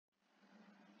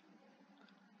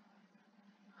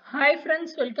Hi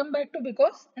friends, welcome back to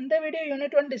Because. In the video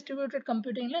Unit 1 Distributed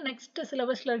Computing next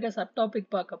syllabus subtopic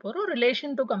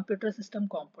relation to computer system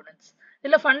components.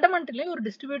 Fundamentally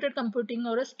distributed computing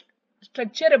or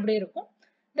structure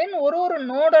then ஒரு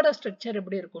நோடோட structure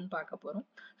எப்படி இருக்கும்னு பார்க்க போறோம்.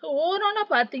 So ஓவராலாக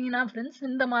பார்த்தீங்கன்னா friends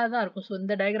இந்த மாதிரி தான் இருக்கும். ஸோ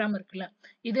இந்த டயக்ராம் இருக்குல்ல,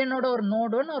 இது என்னோட ஒரு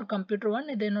நோட் 1, ஒரு கம்ப்யூட்டர் 1,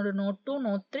 இது என்னோட நோட் 2,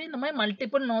 நோட் 3, இந்த மாதிரி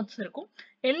மல்டிபிள் நோட்ஸ் இருக்கும்.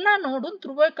 எல்லா நோடும்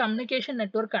through a communication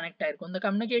network connect ஆயிருக்கும். இந்த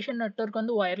கம்யூனிகேஷன் நெட்வொர்க்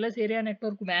வந்து ஒயர்லெஸ் ஏரியா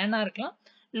நெட்வொர்க் வேனா இருக்கலாம்,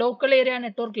 லோக்கல் ஏரியா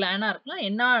நெட்வொர்க் லேனா இருக்கலாம்,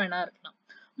 என்ன வேணா இருக்கலாம்.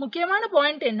 முக்கியமான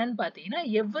பாயிண்ட் என்னன்னு பார்த்தீங்கன்னா,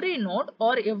 every note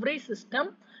R every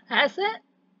system has a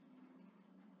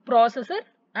processor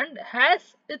and has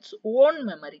its own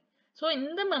memory. So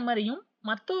இந்த மெமரியும்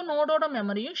மற்ற நோடோட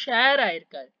மெமரியும் share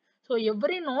ஆயிருக்காது. So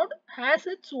every node has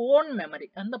its own memory.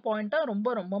 அந்த பாயிண்ட்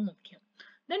ரொம்ப ரொம்ப முக்கியம்.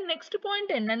 Then next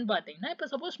point என்னன்னு பார்த்தீங்கன்னா, இப்போ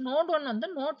சப்போஸ் நோட் 1 வந்து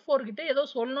நோட் 4 கிட்ட ஏதோ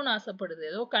சொல்லணும்னு ஆசைப்படுது,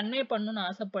 ஏதோ கன்வே பண்ணணும்னு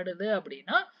ஆசைப்படுது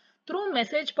அப்படின்னா த்ரூ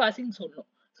மெசேஜ் பாசிங் சொல்லும்.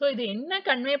 ஸோ இது என்ன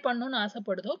கன்வே பண்ணணும்னு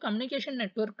ஆசைப்படுதோ கம்யூனிகேஷன்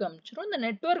நெட்வொர்க் அனுப்பிச்சிடும். இந்த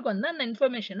நெட்வொர்க் வந்து அந்த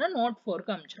இன்ஃபர்மேஷனை note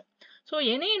 4க்கு அனுப்பிச்சிடும். So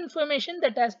any information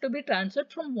that has to be transferred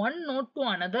from one node to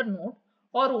another node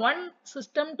or one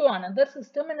system to another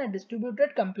system in a distributed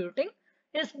computing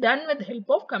is done with help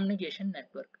of communication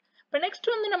network. இப்போ next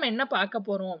வந்து நம்ம என்ன பார்க்க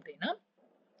போறோம் அப்படின்னா,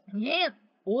 ஏன்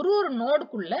ஒரு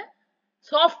நோடுக்குள்ள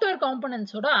software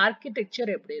காம்பனன்ட்ஸோட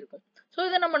architecture எப்படி இருக்கும். ஸோ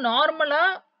இதை நம்ம நார்மலா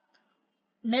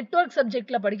நெட்வொர்க்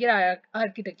சப்ஜெக்ட்ல படிக்கிற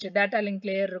ஆர்கிடெக்சர், டேட்டா லிங்க்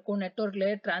லேயர் இருக்கும், network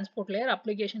layer, transport layer,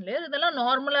 application layer, இதெல்லாம்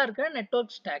நார்மலா இருக்கிற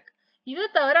நெட்வொர்க் ஸ்டாக். இதை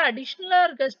தவிர அடிஷ்னலா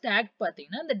இருக்க ஸ்டாக்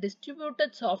பார்த்தீங்கன்னா இந்த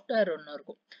டிஸ்ட்ரிபியூட்டட் சாஃப்ட்வேர் ஒன்று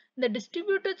இருக்கும். இந்த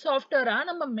டிஸ்ட்ரிபியூட்டட் சாஃப்ட்வேரா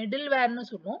நம்ம மிடில்வேர்னு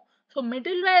சொல்லுவோம். So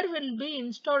middleware will be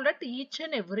installed at each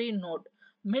and every note.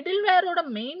 மிடில்வேரோட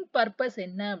main purpose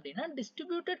என்ன அப்படின்னா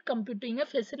டிஸ்ட்ரிபியூட்டட் கம்ப்யூட்டிங்கை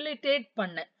ஃபெசிலிட்டேட்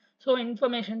பண்ண. ஸோ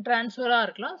இன்ஃபர்மேஷன் டிரான்ஸ்ஃபராக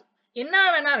இருக்கலாம், என்ன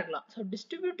வேணா இருக்கலாம். ஸோ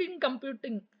டிஸ்ட்ரிபியூட்டிங்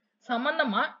கம்ப்யூட்டிங்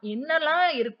சம்பந்தமா என்னெல்லாம்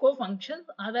இருக்கோ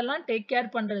ஃபங்க்ஷன்ஸ் அதெல்லாம் டேக் கேர்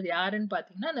பண்றது யாருன்னு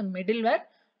பார்த்தீங்கன்னா அந்த மிடில்வேர்.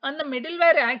 அந்த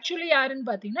மிடில்வேர் ஆக்சுவலி யாருன்னு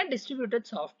பார்த்தீங்கன்னா டிஸ்ட்ரிபியூட்டட்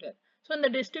சாஃப்ட்வேர். ஸோ இந்த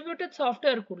டிஸ்ட்ரிபியூட்டட்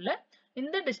சாஃப்ட்வேருக்குள்ள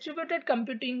இந்த டிஸ்ட்ரிபியூட்டட்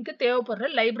கம்ப்யூட்டிங்க்கு தேவைப்படுற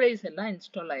லைப்ரரிஸ் எல்லாம்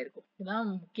இன்ஸ்டால் ஆயிருக்கும். இதுதான்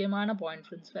முக்கியமான பாயிண்ட்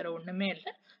ஃப்ரெண்ட்ஸ், வேற ஒண்ணுமே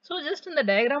இல்லை. ஸோ ஜஸ்ட் இந்த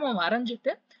டயக்ராமை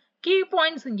வரைஞ்சிட்டு கீ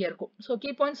பாயிண்ட்ஸ் இங்கே இருக்கும். ஸோ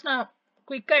கீ பாயிண்ட்ஸ் நான்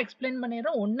குயிக்கா எக்ஸ்பிளைன்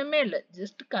பண்ணிடுறேன். ஒண்ணுமே இல்லை,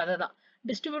 ஜஸ்ட் கதை தான்.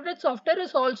 Distributed software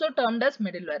is also termed as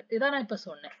middleware. இதான் நான் இப்போ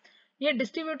சொன்னேன். A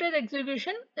distributed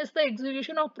execution is the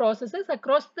execution of processes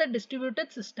across the distributed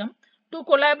system to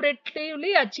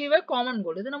collaboratively achieve a common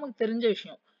goal. இது நமக்கு தெரிஞ்ச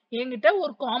விஷயம். என்கிட்ட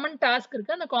ஒரு காமன் டாஸ்க்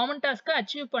இருக்கு, அந்த காமன் டாஸ்க்கை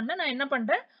அச்சீவ் பண்ண நான் என்ன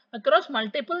பண்றேன், அக்ராஸ்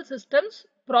மல்டிபிள் சிஸ்டம்ஸ்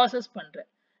ப்ராசஸ் பண்றேன்.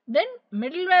 தென்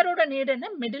மிடில்வேரோட நீட்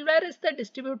என்ன, middleware is the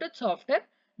distributed software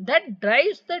that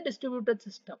drives the distributed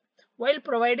system while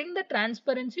providing the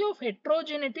transparency of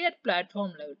heterogeneity at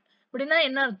platform level. அப்படின்னா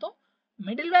என்ன அர்த்தம்,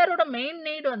 மிடில்வேரோட மெயின்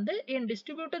நீட் வந்து என்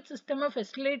டிஸ்ட்ரிபியூட்டட் சிஸ்டமை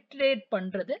ஃபெசிலிட்டேட்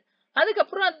பண்றது.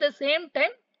 அதுக்கப்புறம் அட் த சேம்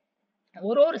டைம்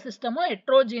ஒரு சிஸ்டமும்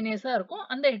ஹெட்ரோஜீனியஸா இருக்கும்,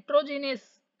 அந்த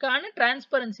ஹெட்ரோஜீனியஸ்க்கான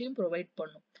டிரான்ஸ்பரன்சியும் ப்ரொவைட்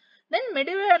பண்ணும். தென்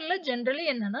மிடில்வேர்ல ஜென்ரலி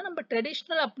என்னன்னா நம்ம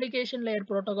ட்ரெடிஷ்னல் அப்ளிகேஷன் லேயர்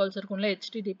ப்ரோட்டோகால்ஸ் இருக்கும்ல,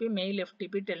 HTTP, மெயில்,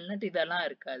 FTP, டெல்நெட், இதெல்லாம்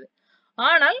இருக்காது.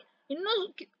 ஆனால் இன்னும்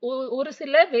ஒரு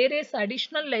சில வேரியஸ்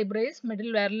அடிஷ்னல் லைப்ரரிஸ்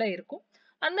மிடில்வேர்ல இருக்கும்.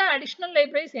 அந்த அடிஷ்னல்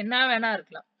லைப்ரரிஸ் என்ன வேணா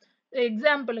இருக்கலாம்.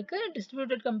 எக்ஸாம்பிளுக்கு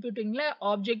டிஸ்ட்ரிபியூட்டட் கம்ப்யூட்டிங்ல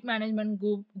ஆப்ஜெக்ட் மேனேஜ்மெண்ட்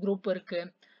குரூப் இருக்கு,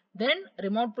 தென்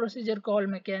ரிமோட் ப்ரொசீஜர் கால்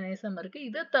மெக்கானிசம் இருக்கு.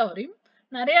 இதை தவிர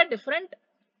நிறைய டிஃப்ரெண்ட்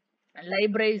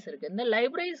லைப்ரரிஸ் இருக்கு. இந்த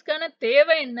லைப்ரரிஸ்க்கான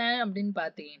தேவை என்ன அப்படின்னு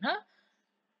பார்த்தீங்கன்னா,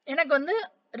 எனக்கு வந்து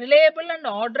reliable and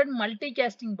ordered multi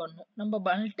casting பண்ணும். நம்ம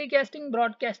மல்டி கேஸ்டிங்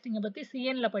ப்ராட்காஸ்டிங்கை பற்றி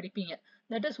சிஎன்ல படிப்பீங்க.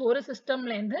 தட் இஸ் ஒரு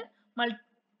சிஸ்டம்லேருந்து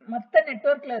மற்ற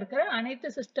நெட்வொர்க்ல இருக்கிற அனைத்து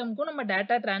சிஸ்டம்க்கும் நம்ம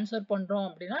டேட்டா டிரான்ஸ்ஃபர் பண்றோம்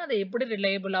அப்படின்னா அதை எப்படி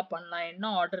ரிலையபிளா பண்ணலாம், என்ன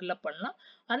ஆர்டர்ல பண்ணலாம்,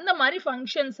 அந்த மாதிரி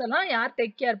ஃபங்க்ஷன்ஸ் எல்லாம் யார்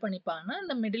டேக் கேர் பண்ணிப்பாங்கன்னா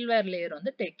இந்த மிடில்வேர் லேயர்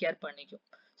வந்து டேக் கேர் பண்ணிக்கும்.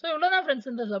 ஸோ இவ்வளோதான் ஃப்ரெண்ட்ஸ்,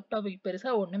 இந்த சப் டாபிக்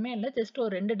பெருசா ஒண்ணுமே இல்லை, ஜஸ்ட்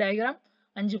ஒரு 2 டயக்ராம்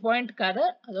 5 பாயிண்ட் கதை,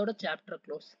 அதோட சாப்டர்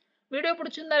க்ளோஸ். வீடியோ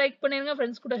பிடிச்சிருந்தா லைக் பண்ணிருங்க,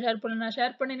 ஃப்ரெண்ட்ஸ் கூட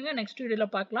ஷேர் பண்ணுங்க, நெக்ஸ்ட் வீடியோல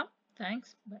பார்க்கலாம்.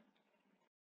 Thanks, by.